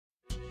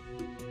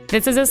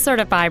This is a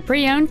certified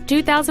pre-owned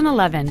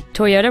 2011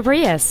 Toyota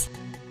Prius.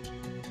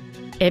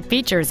 It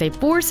features a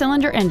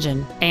 4-cylinder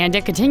engine and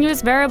a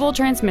continuous variable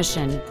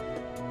transmission.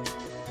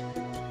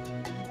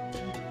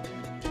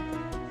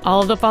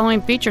 All of the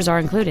following features are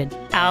included: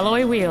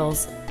 alloy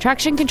wheels,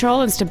 traction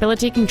control and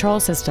stability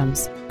control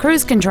systems,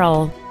 cruise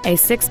control, a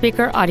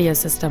 6-speaker audio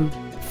system,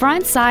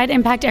 front side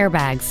impact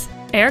airbags,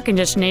 air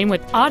conditioning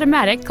with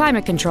automatic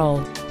climate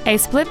control, a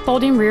split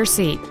folding rear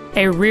seat,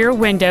 a rear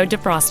window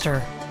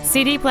defroster,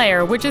 CD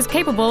player which is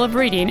capable of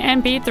reading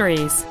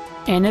MP3s,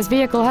 and this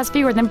vehicle has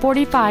fewer than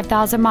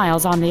 45,000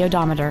 miles on the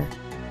odometer.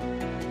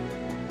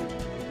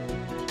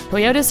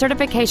 Toyota's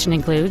certification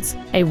includes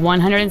a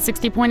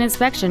 160-point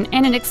inspection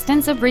and an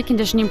extensive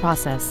reconditioning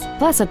process,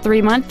 plus a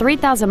 3-month,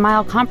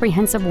 3,000-mile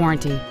comprehensive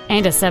warranty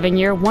and a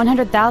 7-year,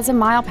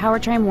 100,000-mile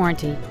powertrain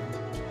warranty.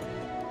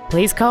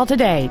 Please call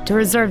today to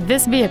reserve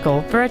this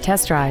vehicle for a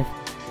test drive.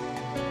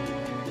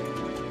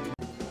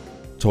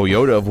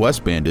 Toyota of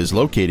West Bend is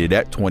located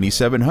at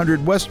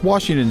 2700 West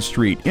Washington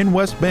Street in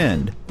West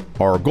Bend.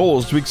 Our goal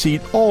is to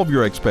exceed all of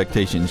your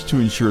expectations to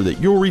ensure that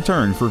you'll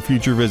return for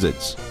future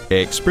visits.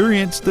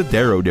 Experience the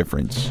Darrow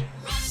difference.